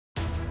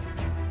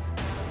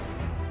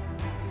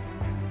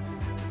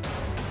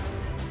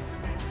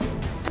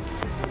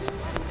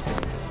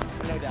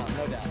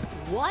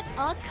what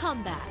a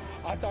comeback.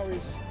 I thought we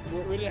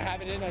didn't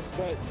have it in us,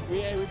 but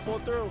we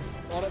pulled through.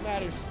 That's all that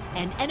matters.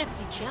 An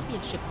NFC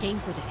Championship game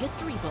for the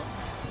history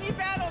books. She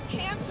battled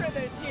cancer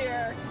this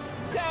year,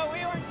 so we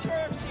weren't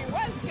sure if she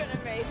was going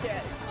to make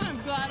it. I'm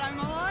glad I'm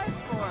alive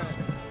for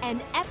it. An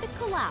epic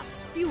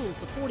collapse fuels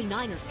the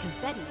 49ers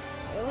confetti.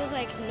 It was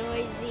like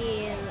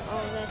noisy and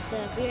all that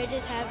stuff. We were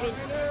just having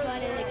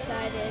fun and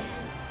excited.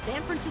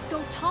 San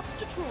Francisco tops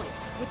Detroit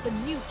with the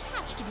new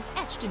catch to be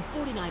etched in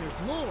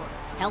 49ers lore,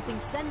 helping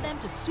send them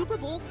to Super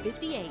Bowl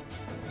 58.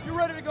 You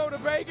ready to go to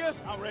Vegas?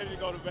 I'm ready to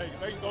go to Vegas.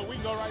 We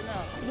can go right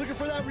now. Looking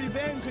for that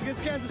revenge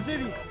against Kansas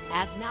City.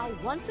 As now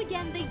once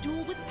again they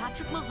duel with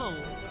Patrick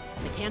Mahomes,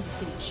 the Kansas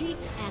City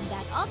Chiefs, and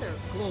that other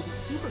global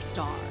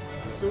superstar.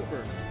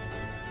 Super.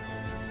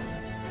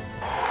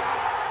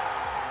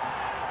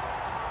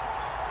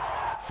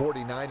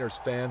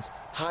 '49ers fans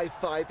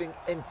high-fiving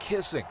and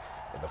kissing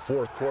in the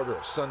fourth quarter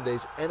of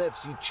Sunday's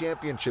NFC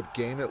Championship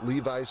game at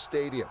Levi's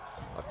Stadium.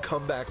 A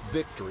comeback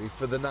victory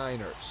for the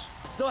Niners.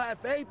 Still had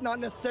faith, not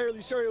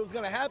necessarily sure it was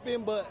going to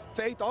happen, but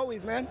faith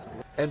always, man.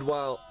 And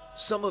while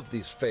some of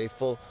these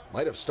faithful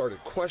might have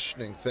started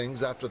questioning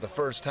things after the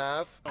first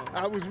half,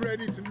 I was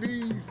ready to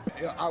leave.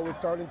 I was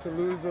starting to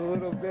lose a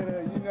little bit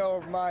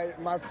of,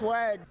 my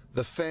swag.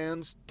 the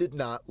fans did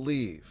not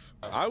leave.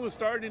 I was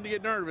starting to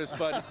get nervous,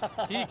 but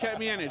he kept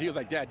me in it. He was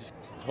like, Dad, just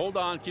hold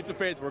on, keep the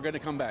faith. We're going to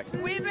come back.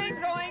 We've been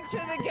going to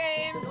the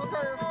games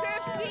for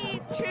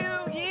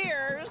 52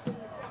 years,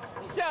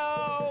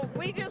 so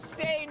we just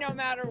stay no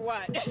matter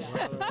what.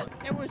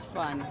 It was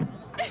fun.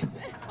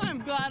 I'm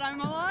glad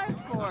I'm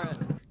alive for it.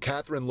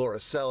 Catherine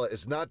Lauricella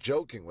is not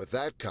joking with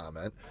that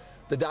comment.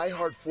 The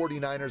diehard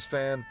 49ers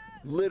fan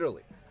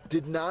literally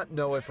did not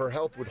know if her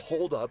health would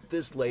hold up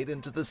this late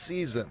into the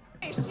season.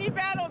 She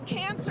battled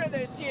cancer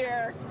this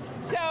year,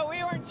 so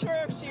we weren't sure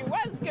if she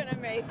was going to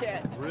make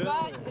it. Really?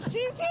 But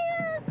she's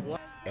here.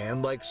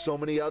 And like so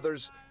many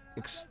others,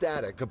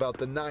 ecstatic about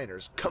the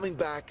Niners coming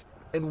back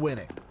and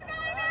winning.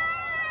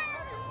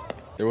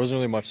 There wasn't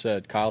really much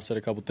said. Kyle said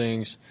a couple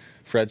things,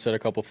 Fred said a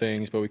couple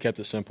things, but we kept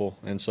it simple.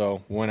 And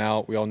so went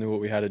out, we all knew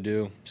what we had to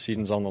do.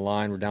 Season's on the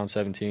line, we're down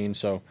 17,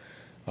 so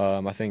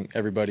I think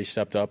everybody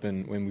stepped up,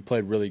 and when we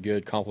played really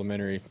good,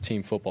 complimentary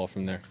team football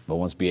from there. But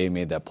once BA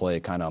made that play,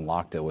 it kind of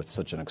unlocked it with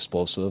such an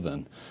explosive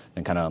and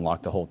kind of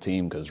unlocked the whole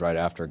team, because right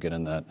after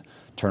getting that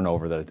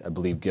turnover that I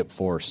believe Gip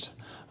forced,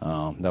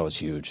 that was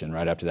huge. And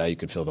right after that, you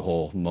could feel the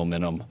whole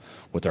momentum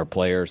with our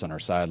players on our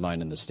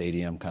sideline in the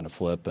stadium kind of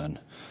flip, and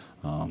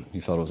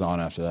you felt it was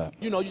on after that.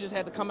 You know, you just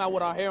had to come out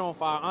with our hair on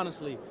fire,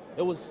 honestly.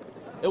 It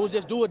was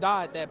just do or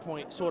die at that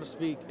point, so to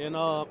speak. And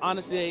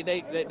honestly,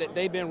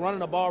 they've been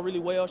running the ball really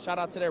well. Shout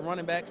out to their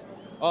running backs.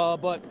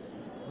 But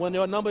when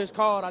their number is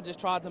called, I just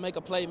tried to make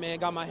a play, man.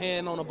 Got my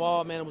hand on the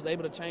ball, man, and was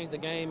able to change the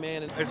game,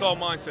 man. It's all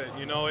mindset,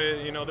 you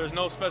know. There's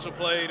no special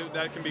play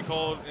that can be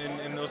called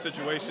in those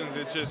situations.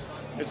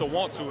 It's a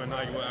want to, and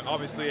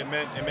obviously it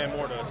meant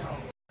more to us.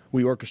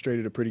 We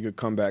orchestrated a pretty good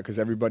comeback because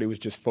everybody was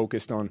just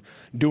focused on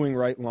doing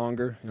right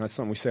longer. And that's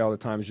something we say all the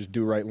time, is just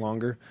do right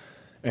longer.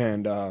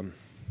 And I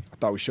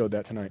thought we showed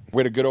that tonight.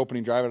 We had a good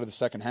opening drive out of the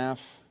second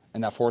half.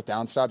 And that fourth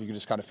down stop, you could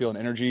just kind of feel an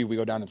energy. We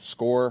go down and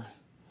score.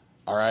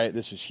 All right,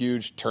 this is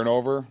huge.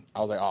 Turnover.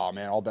 I was like, oh,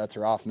 man, all bets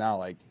are off now.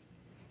 Like,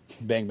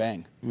 bang,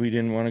 bang. We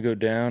didn't want to go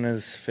down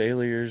as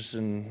failures,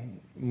 and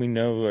we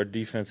know our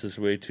defense is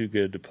way too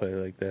good to play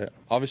like that.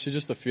 Obviously,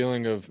 just the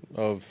feeling of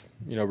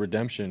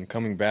redemption,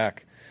 coming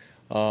back.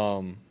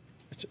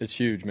 It's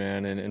huge,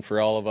 man, and for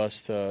all of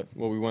us to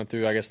what we went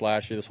through, I guess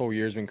last year, this whole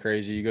year's been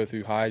crazy. You go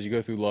through highs, you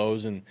go through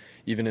lows, and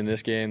even in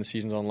this game, the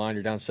season's on the line,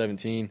 you're down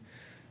 17,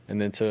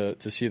 and then to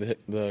see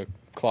the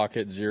clock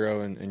hit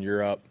 0 and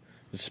you're up,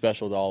 it's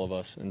special to all of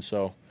us. And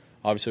so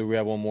obviously we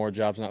have one more,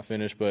 job's not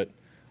finished, but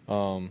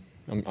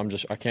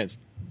I can't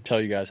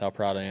tell you guys how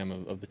proud I am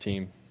of the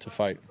team to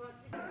fight.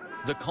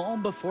 The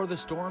calm before the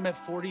storm at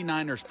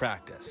 49ers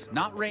practice.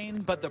 Not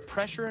rain, but the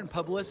pressure and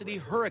publicity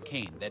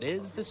hurricane that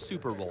is the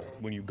Super Bowl.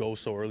 When you go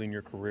so early in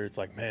your career, it's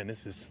like, man,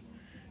 this is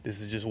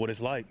just what it's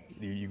like.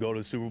 You go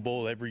to the Super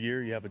Bowl every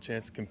year, you have a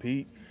chance to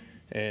compete,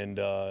 and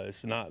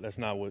that's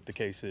not what the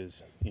case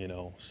is, you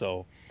know.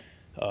 So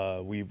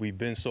we've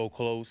been so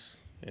close,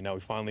 and now we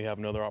finally have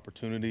another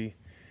opportunity.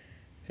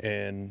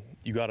 And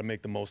you got to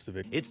make the most of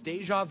it. It's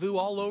deja vu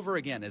all over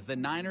again as the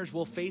Niners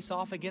will face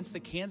off against the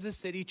Kansas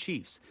City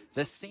Chiefs,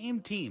 the same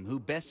team who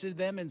bested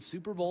them in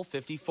Super Bowl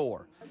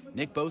 54.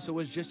 Nick Bosa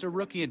was just a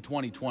rookie in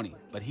 2020,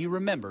 but he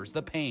remembers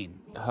the pain.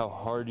 How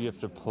hard you have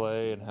to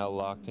play and how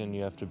locked in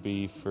you have to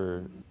be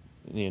for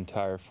the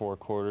entire 4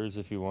 quarters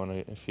if you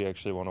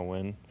actually want to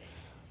win.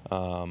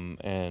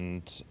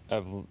 And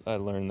I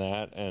learned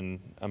that, and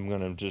I'm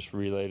going to just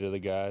relay to the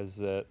guys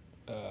that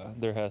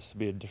there has to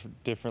be a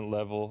different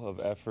level of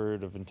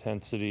effort, of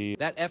intensity.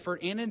 That effort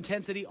and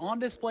intensity on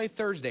display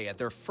Thursday at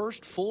their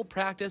first full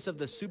practice of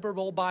the Super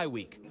Bowl bye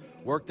week.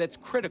 Work that's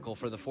critical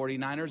for the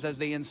 49ers as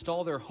they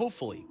install their,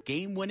 hopefully,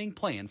 game-winning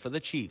plan for the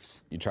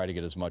Chiefs. You try to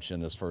get as much in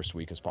this first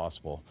week as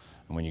possible.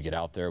 And when you get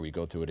out there, we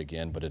go through it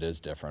again, but it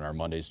is different. Our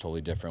Monday's totally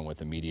different with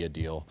the media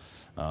deal.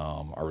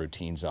 Our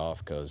routine's off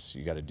because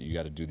you got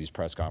to do these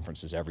press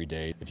conferences every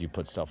day. If you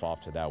put stuff off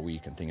to that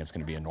week and think it's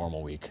going to be a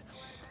normal week,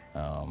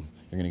 you're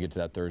going to get to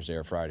that Thursday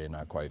or Friday and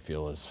not quite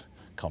feel as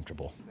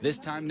comfortable. This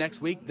time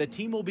next week, the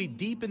team will be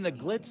deep in the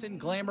glitz and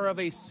glamour of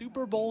a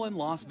Super Bowl in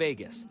Las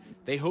Vegas.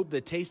 They hope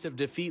the taste of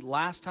defeat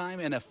last time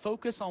and a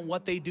focus on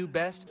what they do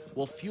best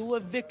will fuel a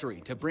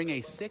victory to bring a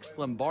 6th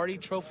Lombardi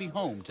Trophy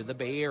home to the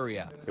Bay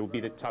Area. It will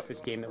be the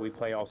toughest game that we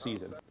play all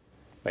season,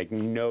 like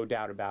no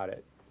doubt about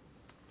it.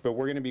 But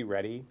we're going to be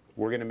ready.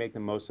 We're going to make the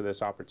most of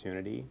this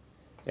opportunity.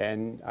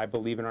 And I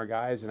believe in our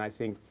guys, and I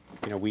think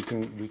we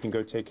can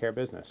go take care of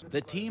business.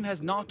 The team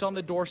has knocked on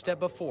the doorstep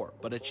before,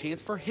 but a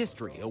chance for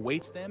history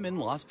awaits them in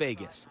Las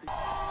Vegas.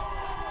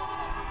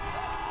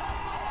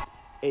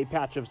 A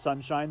patch of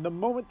sunshine the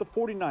moment the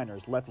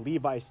 49ers left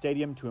Levi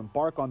Stadium to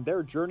embark on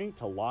their journey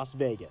to Las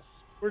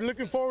Vegas. We're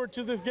looking forward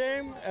to this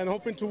game and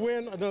hoping to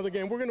win another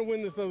game. We're going to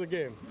win this other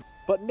game.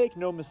 But make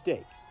no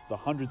mistake, the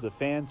hundreds of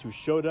fans who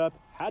showed up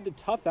had to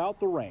tough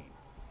out the rain.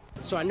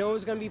 So I know it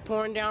was going to be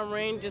pouring down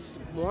rain. Just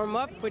warm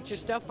up, put your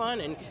stuff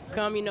on, and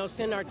come,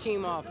 send our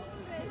team off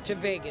to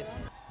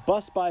Vegas.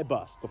 Bus by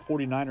bus, the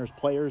 49ers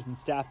players and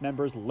staff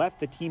members left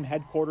the team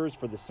headquarters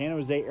for the San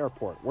Jose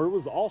airport, where it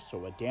was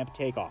also a damp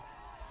takeoff.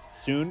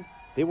 Soon,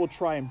 they will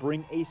try and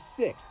bring a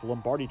 6th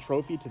Lombardi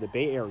Trophy to the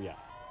Bay Area.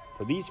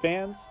 For these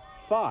fans,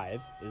 5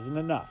 isn't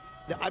enough.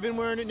 I've been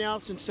wearing it now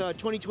since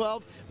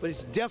 2012, but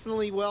it's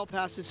definitely well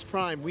past its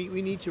prime. We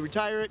need to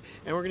retire it,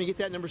 and we're going to get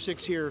that number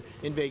 6 here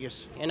in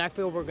Vegas. And I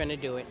feel we're going to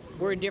do it.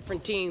 We're a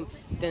different team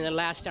than the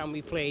last time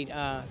we played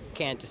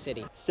Kansas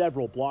City.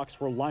 Several blocks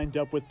were lined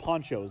up with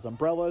ponchos,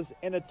 umbrellas,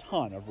 and a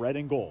ton of red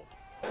and gold.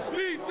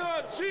 Beat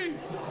the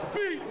Chiefs!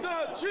 Beat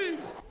the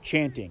Chiefs!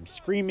 Chanting,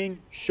 screaming,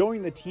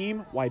 showing the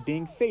team why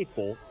being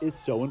faithful is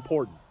so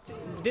important.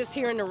 This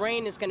here in the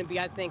rain is going to be,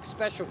 I think,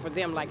 special for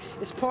them. Like,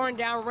 it's pouring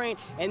down rain,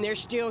 and they're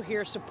still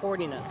here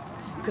supporting us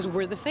because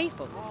we're the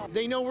faithful.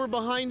 They know we're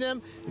behind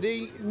them.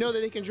 They know that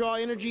they can draw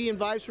energy and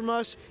vibes from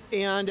us,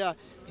 and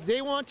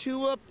they want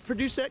to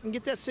produce that and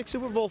get that 6th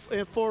Super Bowl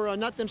for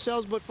not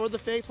themselves, but for the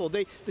faithful.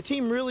 The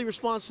team really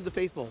responds to the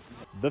faithful.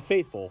 The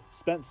faithful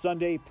spent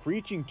Sunday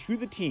preaching to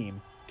the team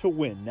to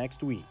win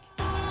next week.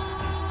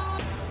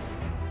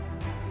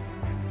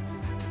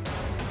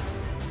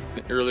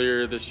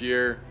 Earlier this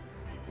year,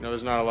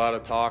 there's not a lot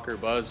of talk or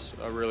buzz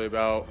really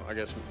about, I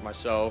guess,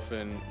 myself,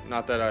 and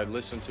not that I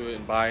listen to it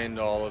and buy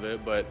into all of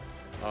it, but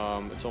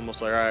it's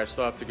almost like, all right, I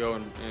still have to go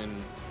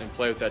and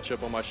play with that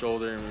chip on my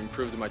shoulder and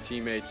prove to my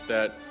teammates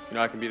that,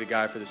 I can be the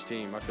guy for this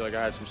team. I feel like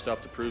I had some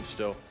stuff to prove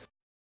still.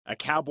 A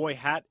cowboy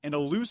hat and a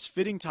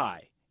loose-fitting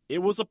tie.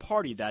 It was a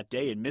party that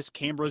day in Miss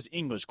Canberra's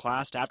English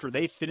class after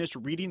they finished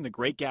reading The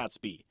Great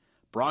Gatsby.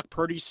 Brock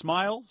Purdy's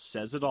smile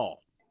says it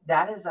all.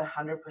 That is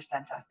 100%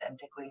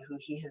 authentically who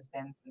he has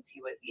been since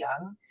he was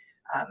young.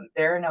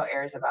 There are no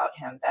airs about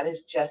him. That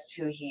is just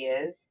who he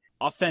is.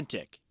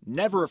 Authentic,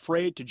 never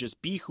afraid to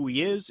just be who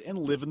he is and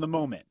live in the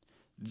moment.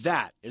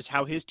 That is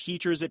how his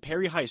teachers at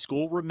Perry High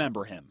School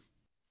remember him.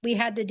 We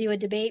had to do a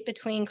debate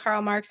between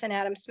Karl Marx and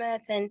Adam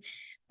Smith, and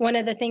one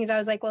of the things I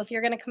was like, well, if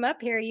you're going to come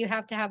up here, you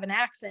have to have an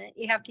accent.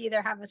 You have to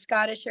either have a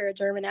Scottish or a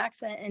German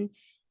accent, and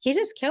he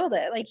just killed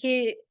it. Like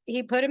he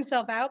put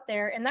himself out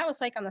there, and that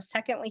was like on the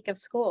second week of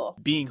school.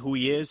 Being who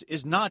he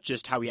is not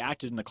just how he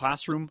acted in the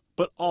classroom,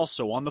 but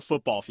also on the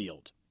football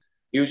field.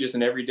 He was just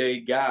an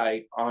everyday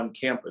guy on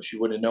campus. You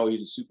wouldn't know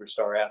he's a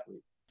superstar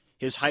athlete.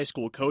 His high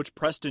school coach,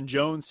 Preston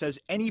Jones, says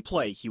any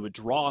play he would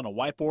draw on a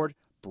whiteboard,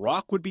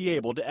 Brock would be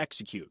able to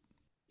execute.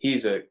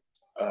 He's a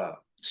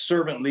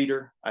servant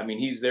leader. I mean,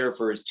 he's there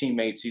for his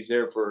teammates. He's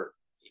there for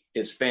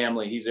his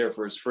family. He's there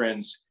for his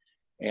friends.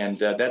 And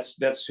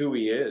that's who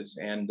he is.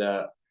 And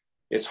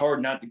it's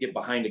hard not to get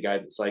behind a guy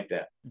that's like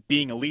that.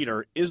 Being a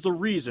leader is the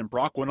reason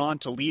Brock went on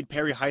to lead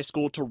Perry High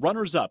School to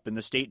runners-up in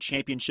the state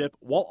championship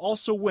while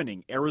also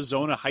winning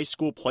Arizona High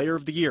School Player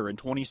of the Year in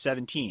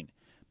 2017.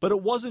 But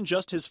it wasn't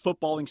just his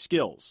footballing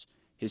skills.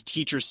 His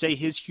teachers say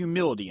his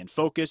humility and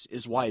focus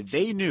is why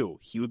they knew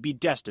he would be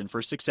destined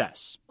for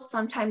success.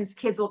 Sometimes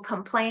kids will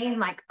complain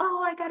like,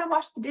 oh, I got to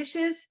wash the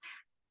dishes.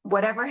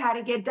 Whatever had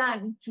to get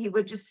done, he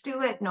would just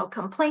do it. No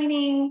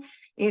complaining,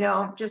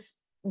 just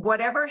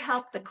whatever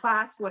helped the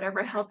class,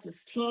 whatever helped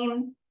his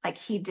team, like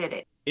he did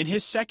it. In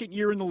his second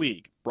year in the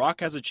league,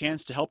 Brock has a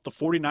chance to help the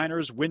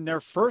 49ers win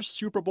their first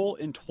Super Bowl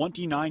in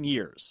 29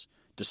 years.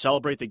 To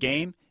celebrate the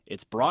game,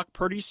 it's Brock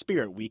Purdy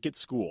Spirit Week at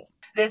school.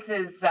 This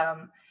is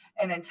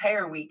an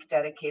entire week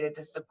dedicated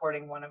to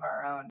supporting one of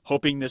our own.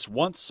 Hoping this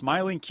once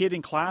smiling kid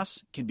in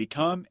class can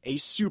become a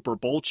Super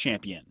Bowl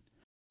champion.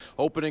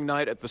 Opening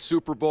night at the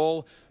Super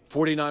Bowl,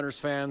 49ers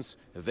fans,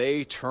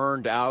 they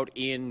turned out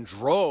in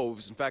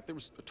droves. In fact, there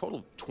was a total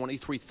of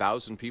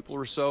 23,000 people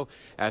or so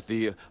at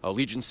the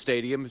Allegiant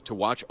Stadium to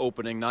watch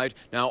opening night.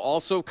 Now,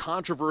 also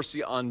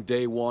controversy on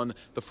day one.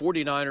 The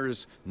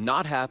 49ers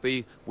not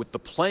happy with the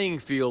playing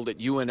field at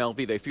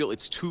UNLV. They feel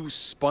it's too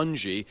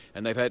spongy,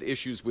 and they've had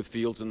issues with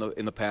fields in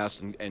the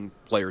past and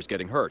players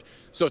getting hurt.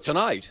 So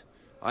tonight,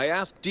 I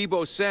asked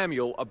Deebo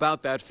Samuel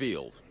about that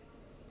field.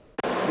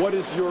 What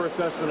is your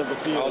assessment of the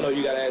field? I don't know.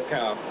 You got to ask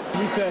Kyle.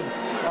 You said,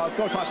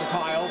 go talk to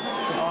Kyle.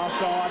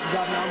 So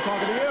now I'm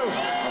talking to you.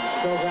 I'm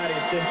so glad he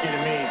sent you to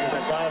me because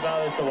I thought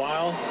about this a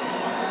while.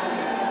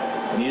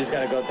 And you just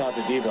got to go talk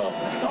to Deebo.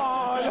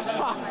 Oh,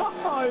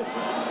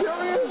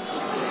 serious?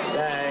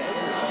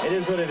 Yeah, it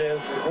is what it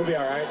is. We'll be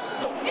all right.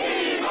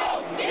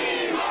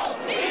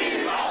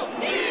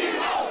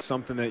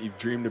 Something that you've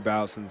dreamed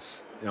about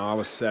since I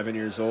was 7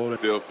 years old. It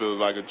still feels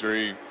like a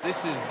dream.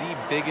 This is the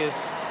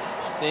biggest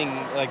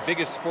thing,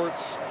 biggest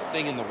sports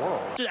thing in the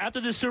world.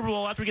 After this Super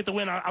Bowl, after we get the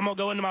win, I'm going to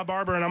go into my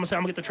barber and I'm going to say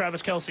I'm going to get the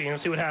Travis Kelce and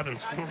see what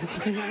happens.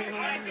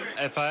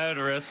 If I had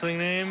a wrestling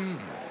name,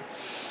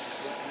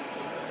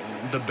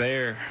 the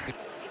Bear.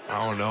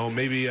 I don't know.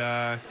 Maybe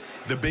the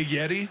Big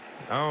Yeti?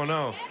 I don't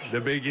know.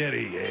 The Big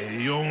Yeti.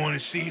 You don't want to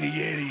see the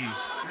Yeti.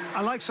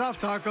 I like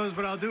soft tacos,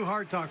 but I'll do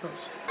hard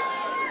tacos.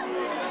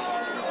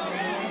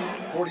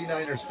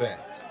 49ers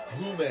fans,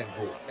 Blue Man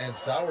Group, and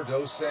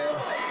Sourdough Sam,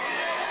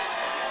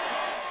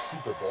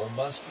 Super Bowl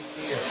must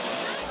be near.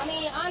 I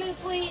mean,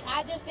 honestly,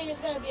 I just think it's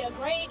going to be a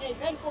great,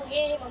 eventful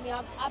game. I mean,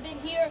 I've been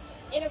here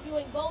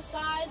interviewing both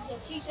sides, the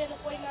Chiefs and the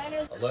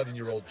 49ers.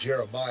 11-year-old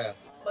Jeremiah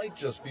might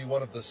just be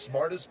one of the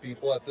smartest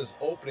people at this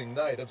opening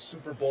night of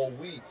Super Bowl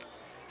week.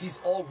 He's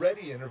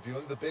already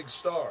interviewing the big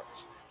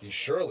stars. He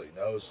surely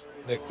knows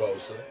Nick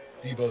Bosa,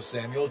 Deebo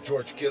Samuel,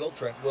 George Kittle,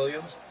 Trent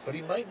Williams, but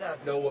he might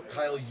not know what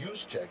Kyle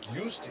Juszczyk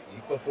used to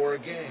eat before a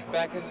game.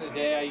 Back in the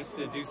day, I used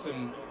to do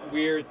some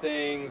weird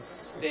things,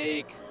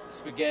 steak,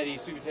 spaghetti,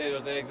 sweet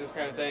potatoes, eggs, this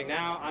kind of thing.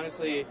 Now,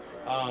 honestly,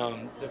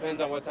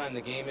 depends on what time the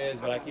game is,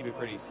 but I keep it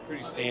pretty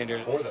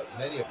standard. Or that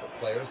many of the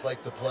players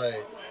like to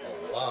play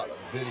a lot of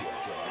video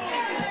games.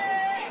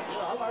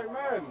 Yeah, I like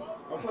Madden.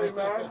 I play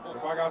Madden.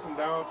 If I got some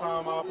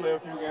downtime, I'll play a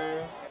few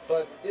games.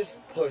 But if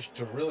pushed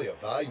to really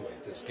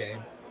evaluate this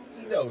game,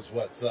 he knows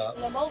what's up.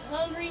 They're both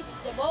hungry,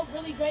 they're both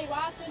really great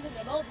rosters, and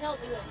they're both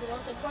healthy, which is the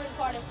most important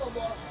part in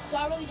football. So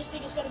I really just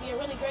think it's going to be a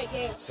really great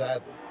game.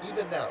 Sadly,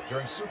 even now,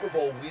 during Super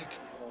Bowl week,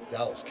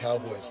 Dallas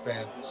Cowboys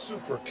fan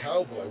Super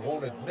Cowboy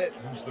won't admit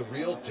who's the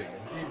real team.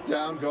 Deep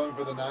down going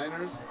for the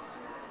Niners?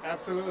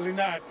 Absolutely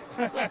not.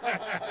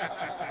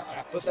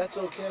 But that's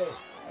okay,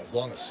 as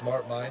long as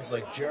smart minds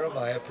like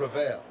Jeremiah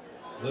prevail.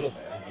 Little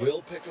man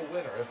will pick a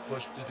winner if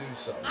pushed to do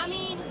so. I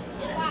mean,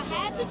 if I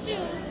had to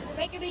choose, if you're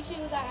making me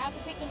choose, I'd have to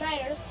pick the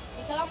Niners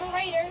because I'm a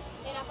Raider,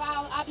 and if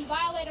I'd be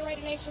violating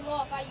Raider Nation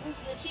law if I root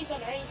for the Chiefs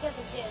under any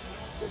circumstances.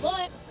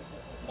 But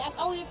that's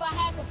only if I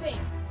had to pick.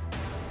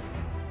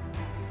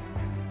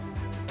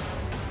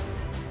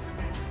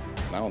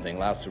 I don't think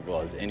last Super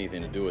Bowl has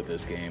anything to do with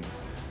this game.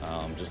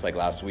 Just like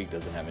last week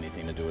doesn't have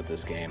anything to do with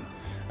this game.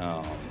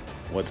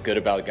 What's good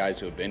about guys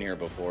who have been here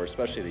before,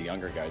 especially the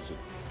younger guys who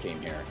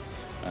came here,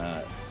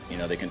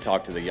 they can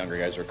talk to the younger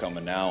guys who are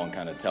coming now and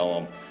kind of tell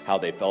them how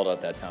they felt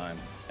at that time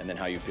and then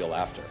how you feel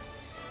after.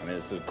 I mean,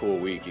 it's a cool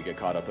week. You get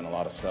caught up in a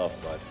lot of stuff,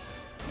 but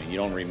I mean, you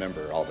don't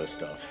remember all this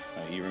stuff.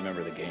 You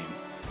remember the game.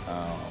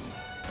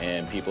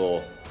 And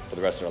people, for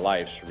the rest of their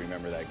lives, should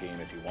remember that game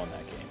if you won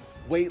that game.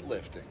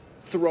 Weightlifting,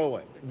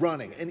 throwing,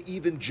 running, and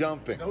even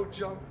jumping. No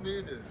jump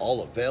needed.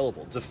 All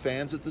available to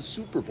fans at the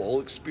Super Bowl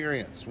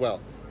experience.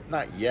 Well,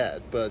 not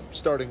yet, but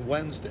starting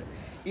Wednesday.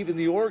 Even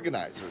the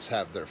organizers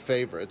have their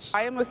favorites.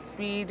 I am a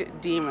speed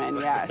demon,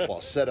 yes.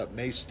 While setup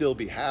may still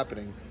be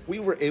happening, we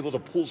were able to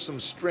pull some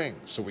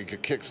strings so we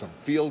could kick some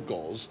field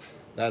goals.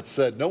 That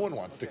said, no one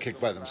wants to kick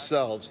by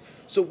themselves,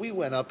 so we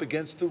went up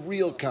against the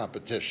real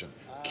competition,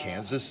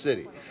 Kansas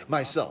City.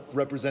 Myself,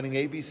 representing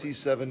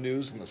ABC7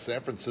 News in the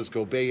San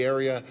Francisco Bay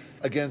Area,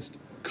 against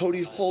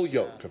Cody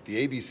Holyoke of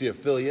the ABC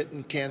affiliate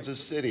in Kansas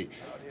City.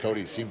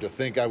 Cody seemed to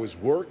think I was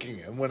working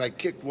him when I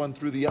kicked one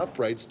through the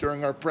uprights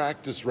during our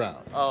practice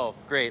round. Oh,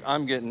 great.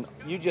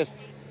 You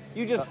just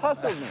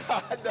hustled me.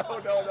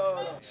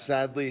 No.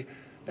 Sadly,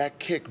 that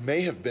kick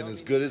may have been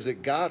as good as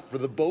it got for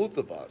the both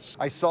of us.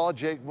 I saw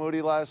Jake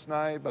Moody last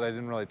night, but I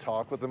didn't really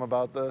talk with him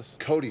about this.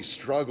 Cody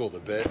struggled a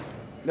bit.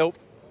 Nope.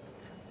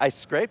 I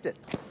scraped it.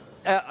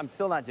 I'm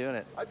still not doing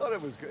it. I thought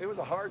it was good. It was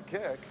a hard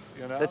kick,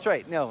 you know? That's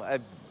right. No,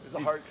 It's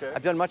a hard kick.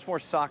 I've done much more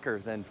soccer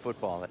than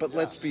football. But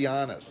let's be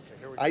honest,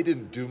 I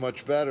didn't do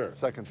much better.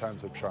 Second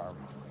time's a charm.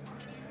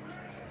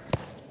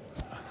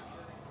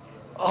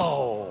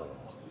 Oh.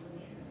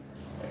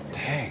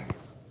 Dang.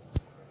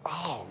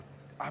 Oh,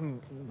 I'm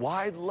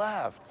wide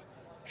left.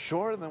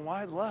 Shorter than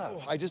wide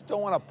left. I just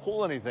don't want to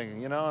pull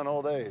anything, in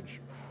old age.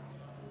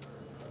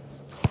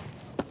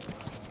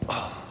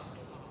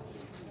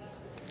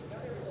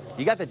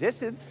 You got the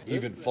distance.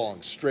 Even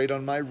falling straight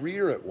on my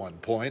rear at one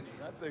point.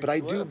 But I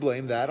do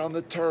blame that on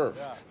the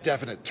turf.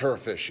 Definite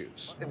turf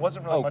issues. It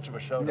wasn't really much of a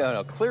show.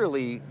 No.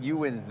 Clearly, you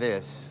win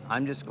this.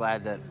 I'm just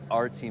glad that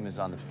our team is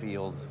on the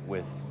field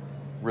with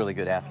really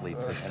good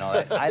athletes and all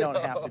that. I don't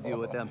have to deal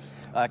with them.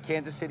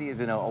 Kansas City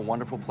is in a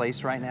wonderful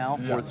place right now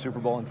for the Super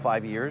Bowl in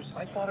 5 years.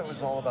 I thought it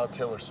was all about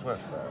Taylor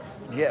Swift there.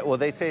 Yeah, well,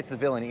 they say it's the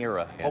villain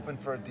era. Hoping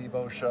for a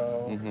Debo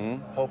show,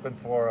 hoping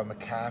for a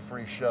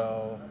McCaffrey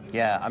show.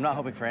 Yeah, I'm not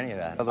hoping for any of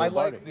that. I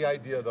like the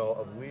idea, though,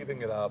 of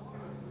leaving it up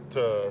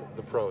to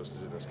the pros to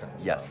do this kind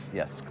of stuff.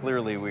 Yes.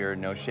 Clearly, we are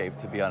in no shape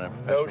to be on a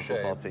professional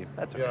football team.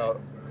 That's okay. You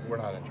know, we're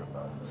not injured,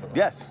 though. So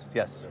yes.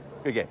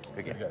 Good game.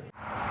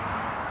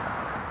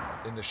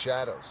 In the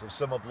shadows of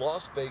some of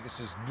Las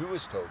Vegas's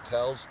newest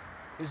hotels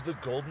is the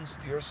Golden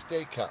Steer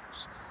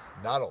Steakhouse.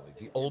 Not only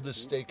the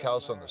oldest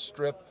steakhouse on the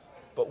Strip,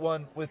 but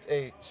one with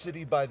a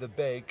city by the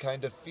bay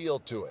kind of feel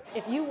to it.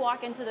 If you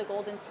walk into the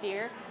Golden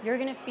Steer, you're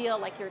gonna feel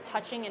like you're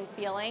touching and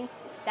feeling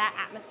that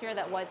atmosphere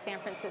that was San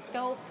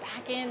Francisco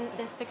back in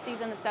the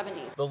 60s and the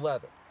 70s. The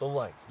leather, the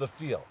lights, the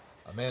feel.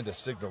 Amanda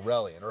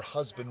Signorelli and her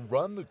husband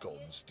run the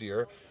Golden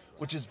Steer,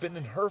 which has been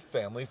in her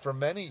family for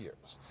many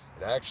years.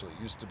 It actually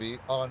used to be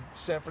on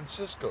San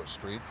Francisco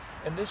Street,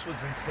 and this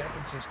was in San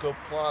Francisco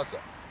Plaza,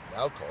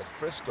 now called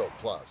Frisco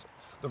Plaza.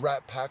 The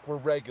Rat Pack were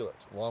regulars,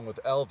 along with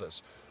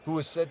Elvis, who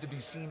was said to be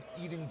seen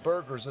eating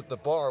burgers at the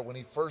bar when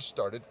he first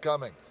started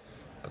coming.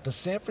 But the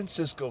San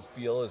Francisco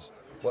feel is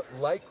what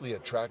likely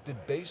attracted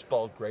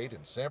baseball great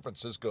and San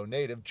Francisco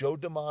native Joe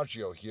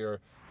DiMaggio here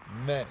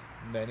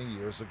many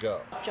years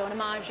ago. Joe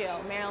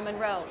DiMaggio, Marilyn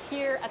Monroe.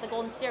 Here at the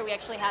Golden Steer, we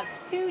actually have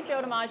 2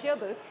 Joe DiMaggio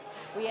booths.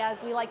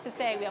 As we like to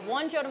say, we have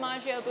one Joe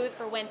DiMaggio booth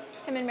for when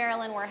him and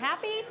Marilyn were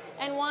happy,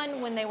 and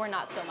one when they were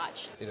not so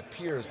much. It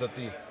appears that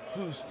the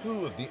who's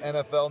who of the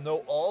NFL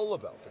know all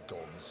about the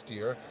Golden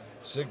Steer.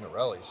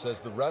 Signorelli says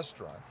the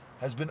restaurant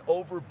has been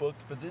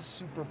overbooked for this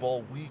Super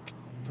Bowl week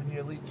for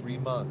nearly 3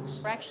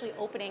 months. We're actually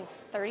opening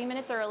 30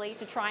 minutes early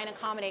to try and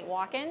accommodate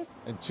walk-ins.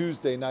 And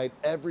Tuesday night,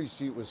 every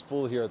seat was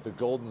full here at the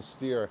Golden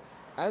Steer.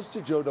 As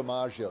to Joe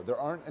DiMaggio, there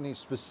aren't any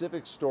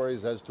specific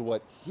stories as to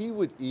what he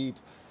would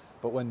eat,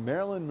 but when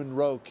Marilyn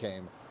Monroe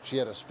came, she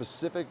had a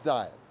specific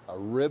diet, a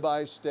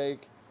ribeye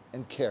steak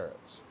and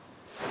carrots.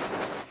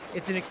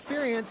 It's an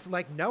experience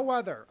like no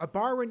other, a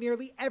bar where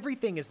nearly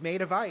everything is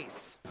made of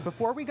ice.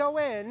 Before we go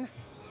in,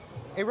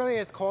 it really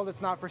is cold,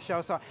 it's not for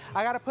show, so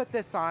I gotta put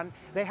this on.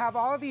 They have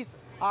all of these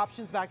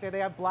options back there. They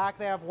have black,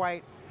 they have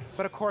white,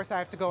 but of course I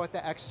have to go with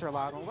the extra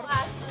loud one.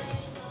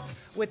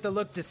 With the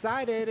look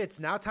decided, it's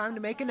now time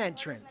to make an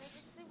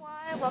entrance.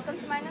 Welcome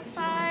to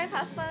 -5,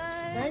 have fun.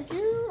 Thank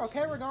you.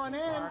 Okay, we're going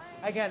in.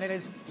 Again, it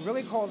is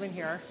really cold in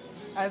here.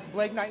 As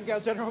Blake Nightingale,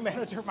 General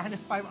Manager,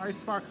 -5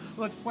 Ice Bar,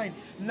 will explain.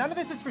 None of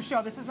this is for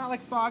show. This is not like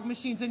fog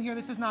machines in here.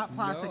 This is not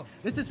plastic. No.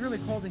 This is really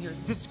cold in here.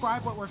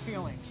 Describe what we're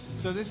feeling.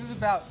 So this is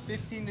about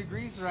 15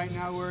 degrees right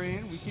now we're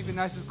in. We keep it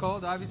nice and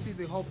cold. Obviously,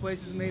 the whole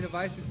place is made of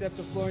ice except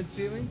the floor and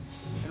ceiling.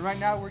 And right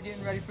now, we're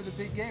getting ready for the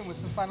big game with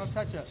some final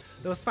touch-ups.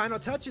 Those final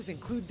touches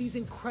include these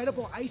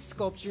incredible ice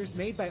sculptures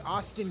made by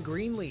Austin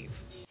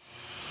Greenleaf.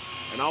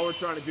 And all we're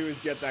trying to do is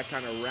get that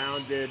kind of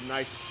rounded,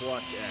 nice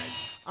flush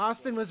edge.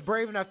 Austin was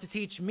brave enough to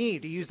teach me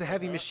to use the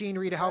heavy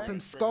machinery to help him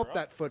sculpt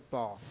that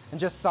football. And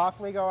just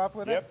softly go up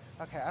with it?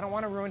 Okay, I don't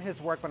want to ruin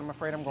his work, but I'm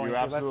afraid I'm going to. You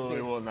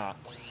absolutely will not.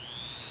 There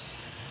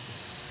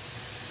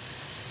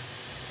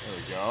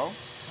we go.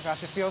 Oh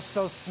gosh, it feels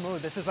so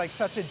smooth. This is like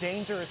such a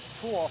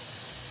dangerous tool,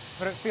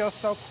 but it feels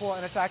so cool,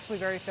 and it's actually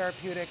very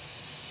therapeutic,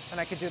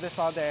 and I could do this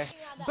all day.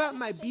 But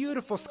my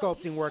beautiful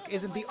sculpting work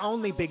isn't the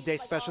only big day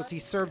specialty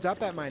served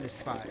up at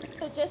 -5.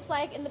 So just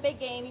like in the big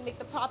game, you make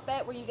the prop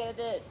bet where you get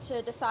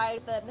to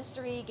decide the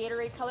mystery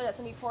Gatorade color that's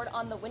going to be poured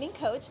on the winning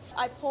coach.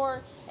 I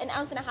pour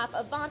 1.5 ounces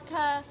of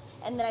vodka,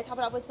 and then I top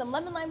it off with some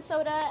lemon lime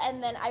soda,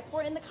 and then I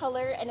pour in the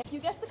color, and if you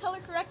guess the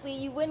color correctly,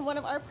 you win one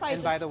of our prizes.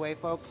 And by the way,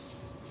 folks,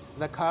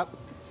 the cup,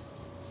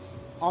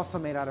 also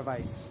made out of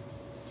ice.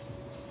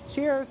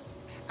 Cheers.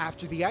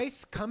 After the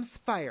ice comes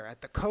fire at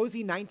the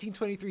cozy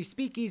 1923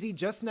 speakeasy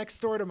just next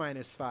door to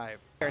 -5.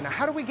 Now,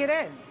 how do we get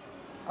in?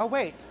 Oh,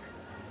 wait.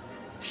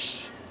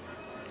 Shh.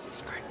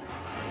 Secret.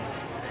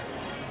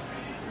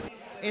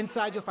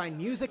 Inside, you'll find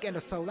music and a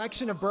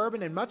selection of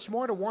bourbon and much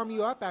more to warm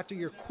you up after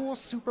your cool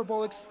Super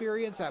Bowl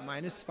experience at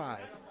 -5.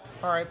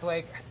 All right,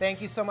 Blake, thank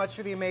you so much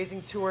for the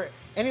amazing tour.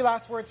 Any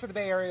last words for the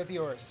Bay Area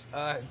viewers?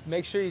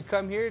 Make sure you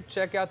come here,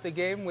 check out the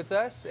game with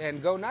us,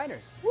 and go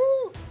Niners.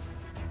 Woo!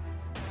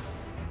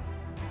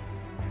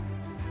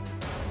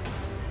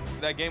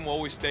 That game will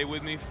always stay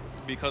with me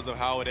because of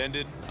how it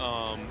ended.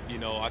 You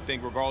know, I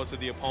think regardless of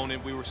the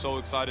opponent, we were so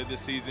excited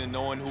this season,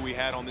 knowing who we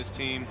had on this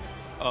team,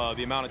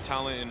 the amount of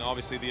talent, and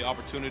obviously the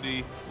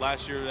opportunity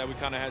last year that we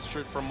kind of had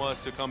stripped from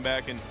us to come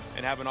back and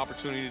have an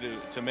opportunity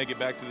to make it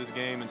back to this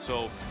game. And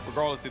so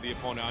regardless of the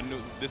opponent, I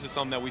knew this is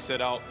something that we set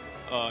out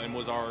and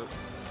was our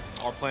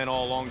plan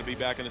all along, to be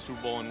back in the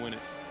Super Bowl and win it.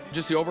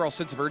 Just the overall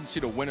sense of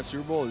urgency to win a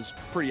Super Bowl is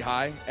pretty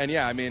high. And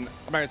yeah, I mean,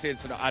 I'm not gonna say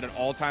it's at an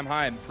all-time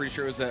high. I'm pretty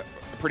sure it was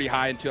pretty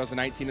high in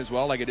 2019 as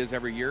well, like it is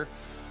every year.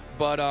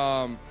 But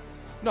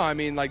no, I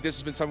mean, like, this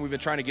has been something we've been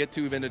trying to get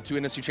to. We've been to 2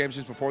 NFC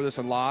championships before this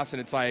and lost, and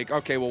it's like,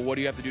 okay, well, what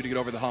do you have to do to get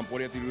over the hump? What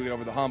do you have to do to get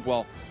over the hump?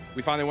 Well,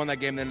 we finally won that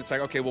game, then it's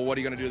like, okay, well, what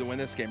are you going to do to win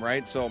this game,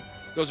 right? So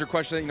those are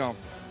questions that, I'm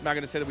not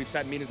going to say that we've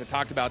sat in meetings and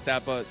talked about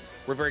that, but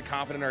we're very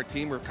confident in our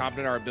team. We're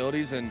confident in our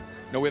abilities, and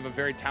we have a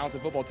very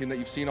talented football team that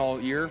you've seen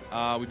all year.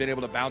 We've been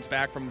able to bounce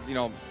back from,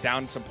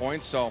 down some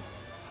points, so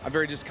I'm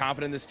very just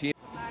confident in this team.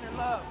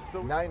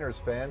 So Niners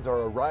fans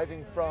are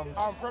arriving from...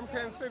 I'm from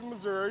Kansas City,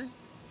 Missouri,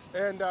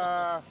 and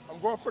I'm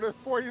going for the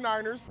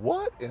 49ers.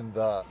 What in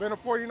the... Been a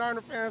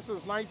 49er fan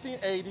since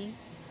 1980,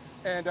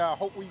 and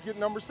hope we get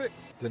number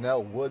 6.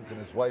 Donnell Woods and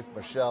his wife,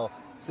 Michelle,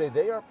 say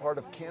they are part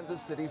of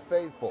Kansas City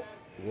faithful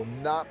who will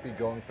not be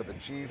going for the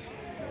Chiefs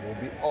and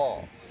will be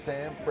all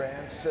San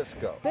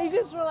Francisco. They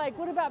just were like,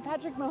 what about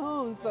Patrick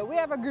Mahomes? But we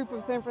have a group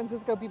of San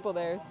Francisco people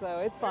there, so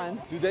it's fun.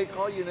 Do they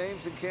call you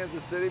names in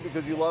Kansas City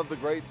because you love the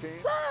great team?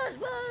 Right.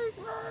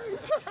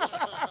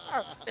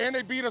 And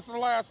they beat us the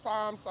last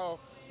time, so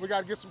we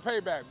got to get some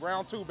payback.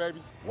 Round 2,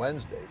 baby.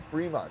 Wednesday,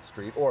 Fremont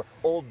Street, or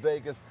Old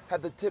Vegas,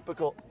 had the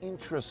typical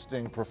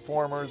interesting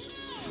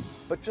performers.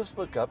 But just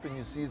look up and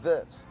you see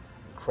this.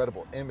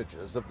 Incredible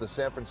images of the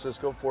San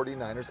Francisco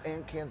 49ers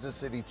and Kansas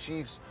City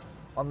Chiefs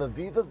on the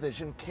Viva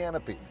Vision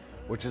canopy,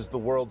 which is the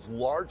world's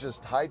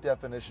largest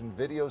high-definition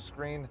video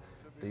screen.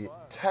 The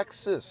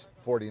Texas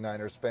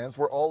 49ers fans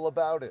were all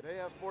about it. They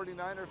have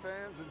 49er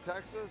fans in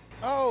Texas?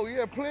 Oh,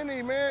 yeah,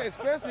 plenty, man,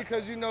 especially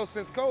because,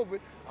 since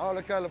COVID, all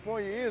of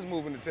California is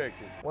moving to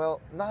Texas.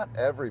 Well, not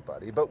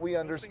everybody, but we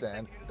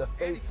understand the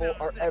faithful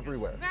are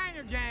everywhere.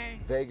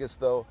 Vegas,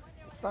 though,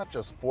 it's not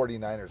just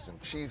 49ers and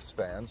Chiefs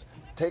fans.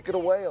 Take it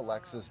away,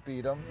 Alexis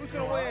Beedham. Who's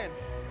going to win?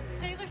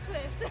 Taylor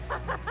Swift.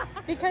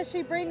 Because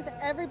she brings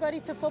everybody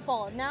to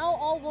football. Now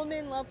all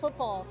women love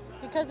football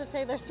because of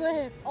Taylor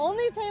Swift.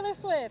 Only Taylor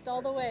Swift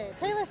all the way.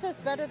 Taylor says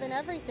better than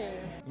everything.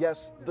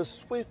 Yes, the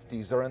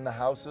Swifties are in the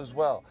house as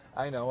well.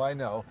 I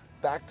know.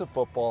 Back to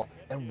football,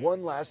 and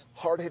one last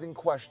hard-hitting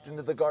question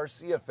to the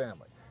Garcia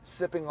family,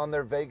 sipping on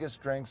their Vegas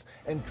drinks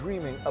and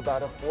dreaming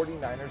about a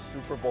 49ers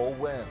Super Bowl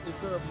win. Is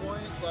there a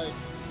point,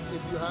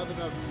 if you have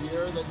enough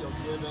beer that you'll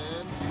give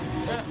in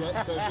and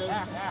get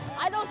tickets?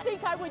 I don't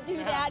think I would do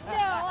that. No,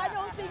 I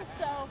don't think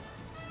so.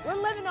 We're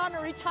living on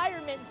a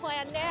retirement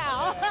plan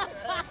now.